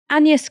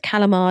Agnes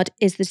Callamard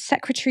is the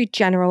Secretary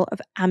General of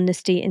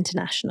Amnesty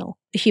International,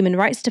 a human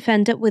rights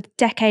defender with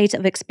decades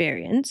of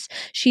experience.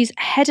 She's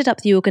headed up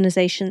the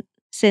organisation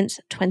since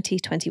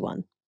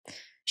 2021.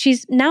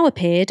 She's now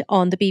appeared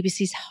on the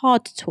BBC's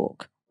Hard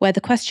Talk, where the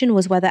question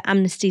was whether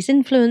Amnesty's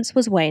influence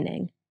was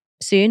waning.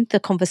 Soon, the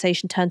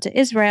conversation turned to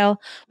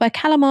Israel, where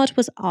Callamard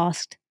was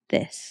asked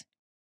this.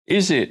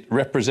 Is it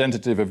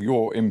representative of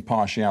your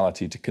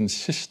impartiality to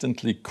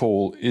consistently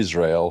call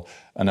Israel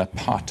an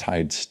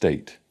apartheid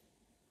state?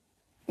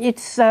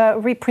 It's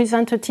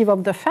representative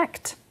of the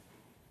fact.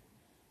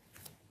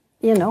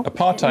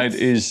 Apartheid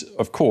is,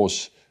 of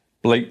course,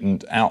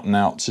 blatant,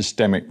 out-and-out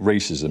systemic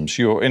racism.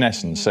 So you're, in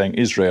essence, saying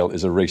Israel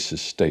is a racist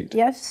state.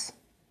 Yes.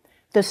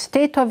 The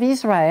state of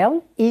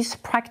Israel is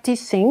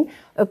practicing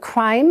a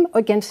crime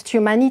against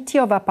humanity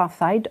of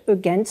apartheid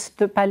against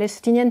the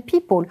Palestinian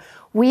people.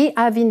 We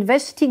have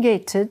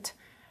investigated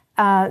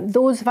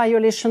those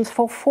violations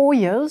for 4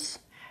 years.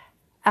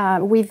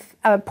 We've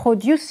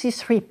produced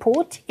this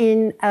report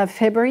in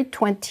February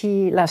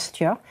 20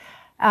 last year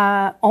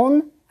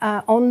on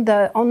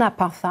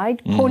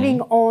apartheid,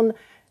 calling on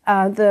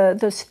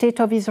the state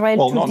of Israel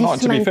to dismantle it. Well,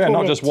 to be fair,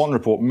 not just one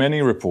report.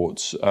 Many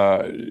reports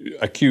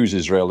accuse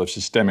Israel of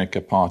systemic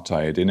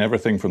apartheid in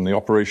everything from the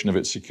operation of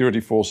its security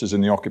forces in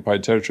the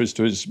occupied territories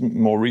to its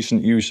more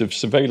recent use of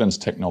surveillance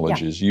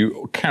technologies. Yeah.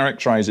 You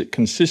characterize it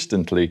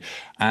consistently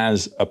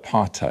as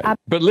apartheid.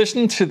 But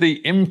listen to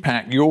the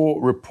impact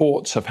your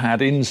reports have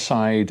had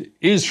inside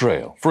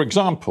Israel. For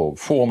example,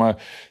 former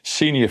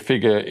senior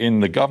figure in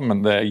the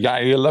government there,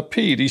 Yair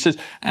Lapid, he says,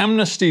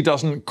 Amnesty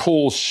doesn't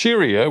call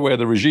Syria, where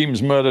the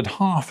regime's murdered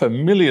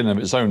 500,000 of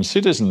its own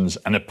citizens,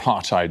 an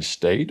apartheid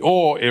state,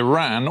 or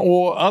Iran,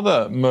 or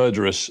other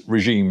murderous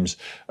regimes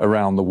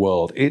around the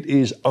world. It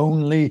is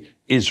only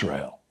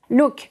Israel.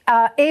 Look,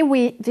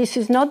 this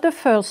is not the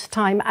first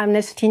time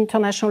Amnesty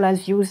International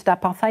has used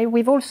apartheid.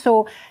 We've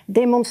also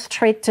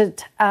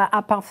demonstrated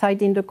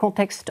apartheid in the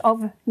context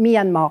of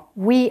Myanmar.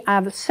 We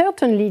have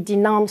certainly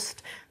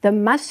denounced the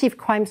massive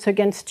crimes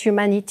against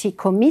humanity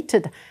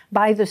committed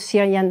by the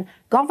Syrian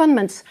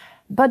governments.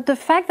 But the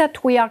fact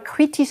that we are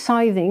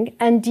criticizing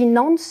and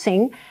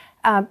denouncing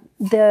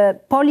the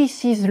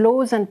policies,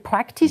 laws and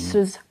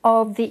practices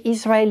of the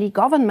Israeli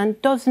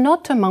government does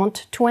not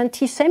amount to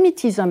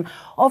anti-Semitism.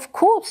 Of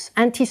course,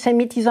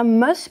 anti-Semitism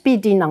must be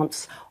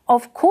denounced.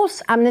 Of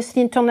course,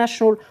 Amnesty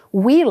International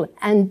will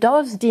and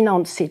does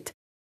denounce it.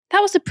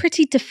 That was a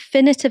pretty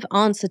definitive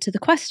answer to the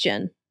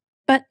question.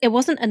 But it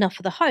wasn't enough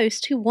for the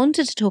host, who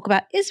wanted to talk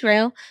about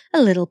Israel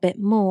a little bit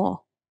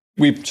more.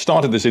 We've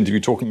started this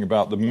interview talking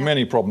about the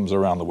many problems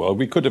around the world.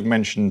 We could have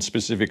mentioned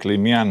specifically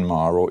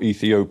Myanmar or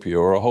Ethiopia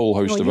or a whole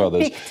host of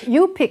others.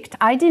 You picked.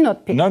 I did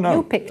not pick. No.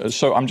 You picked.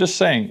 So I'm just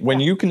saying, when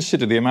you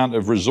consider the amount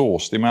of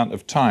resource, the amount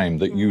of time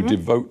that you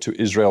devote to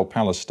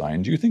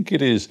Israel-Palestine, do you think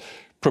it is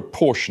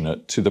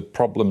proportionate to the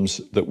problems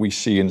that we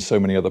see in so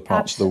many other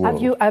parts of the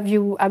world?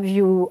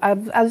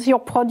 Has your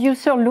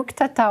producer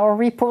looked at our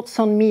reports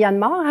on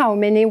Myanmar? How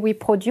many we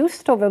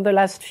produced over the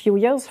last few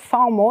years?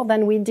 Far more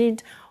than we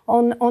did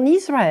on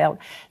Israel.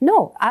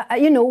 No,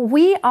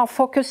 we are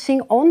focusing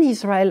on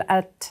Israel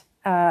at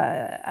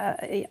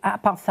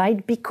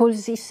apartheid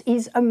because this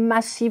is a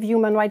massive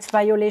human rights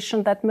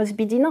violation that must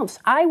be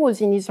denounced. I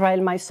was in Israel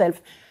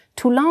myself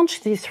to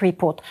launch this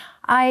report.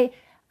 I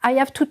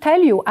have to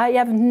tell you, I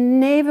have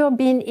never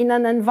been in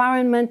an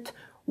environment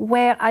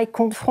where I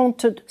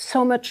confronted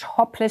so much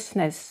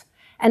hopelessness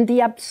and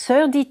the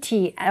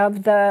absurdity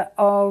of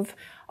how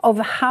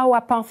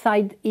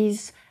apartheid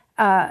is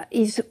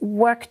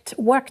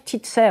worked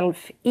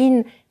itself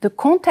in the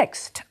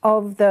context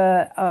of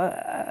the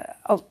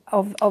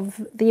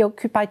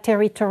occupied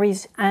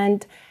territories,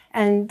 and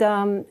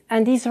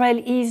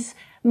Israel is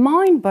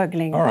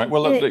mind-boggling. All right.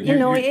 Well, look,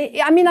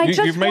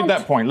 you've made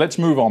that point. Let's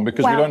move on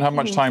because we don't have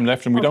much time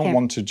left, and we don't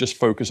want to just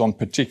focus on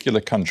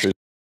particular countries.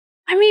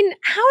 I mean,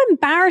 how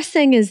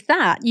embarrassing is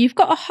that? You've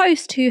got a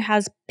host who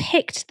has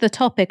picked the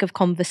topic of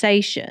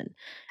conversation,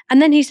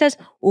 and then he says,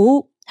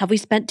 "Oh, have we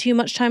spent too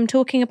much time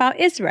talking about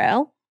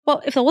Israel?"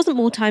 Well, if there wasn't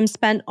more time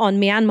spent on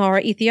Myanmar or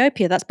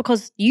Ethiopia, that's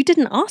because you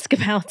didn't ask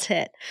about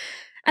it.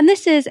 And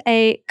this is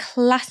a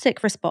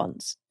classic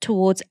response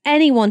towards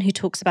anyone who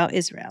talks about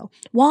Israel.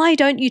 Why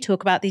don't you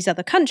talk about these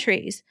other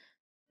countries?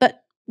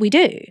 But we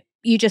do.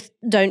 You just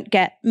don't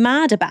get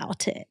mad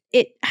about it.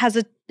 It has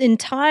an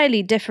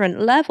entirely different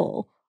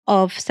level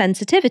of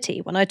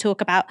sensitivity. When I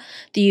talk about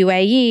the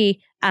UAE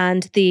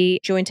and the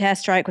joint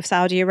airstrike with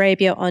Saudi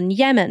Arabia on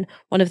Yemen,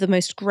 one of the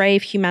most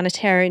grave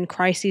humanitarian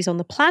crises on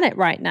the planet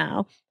right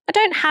now, I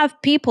don't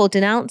have people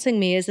denouncing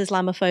me as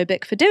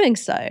Islamophobic for doing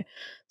so.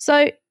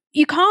 So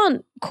you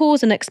can't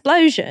cause an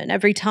explosion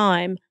every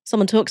time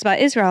someone talks about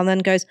Israel and then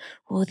goes,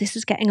 "Oh, this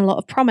is getting a lot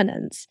of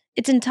prominence."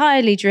 It's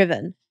entirely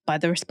driven by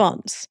the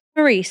response.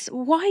 Maurice,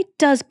 why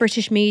does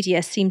British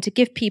media seem to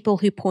give people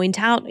who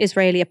point out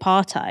Israeli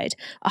apartheid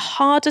a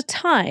harder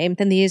time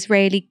than the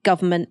Israeli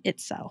government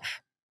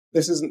itself?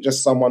 This isn't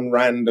just someone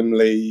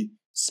randomly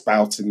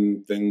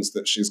spouting things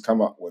that she's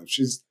come up with.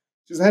 She's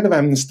she's the head of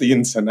Amnesty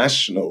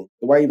International.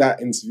 The way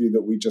that interview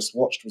that we just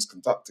watched was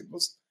conducted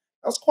was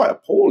quite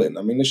appalling.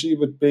 I mean, she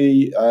would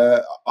be,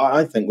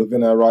 I think,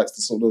 within her rights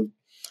to sort of,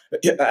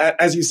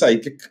 as you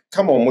say,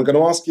 come on, we're going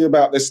to ask you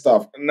about this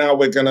stuff, and now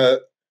we're going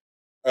to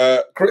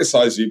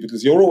criticise you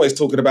because you're always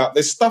talking about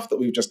this stuff that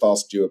we've just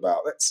asked you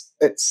about.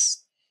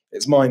 It's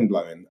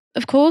mind-blowing.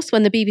 Of course,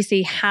 when the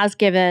BBC has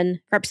given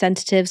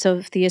representatives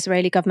of the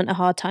Israeli government a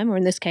hard time, or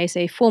in this case,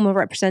 a former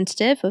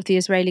representative of the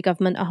Israeli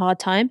government a hard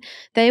time,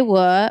 they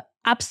were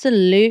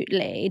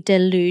absolutely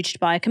deluged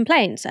by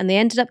complaints and they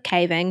ended up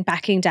caving,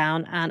 backing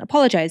down and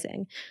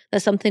apologising.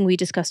 That's something we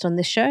discussed on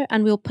this show,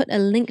 and we'll put a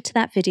link to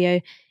that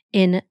video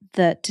in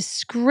the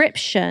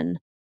description.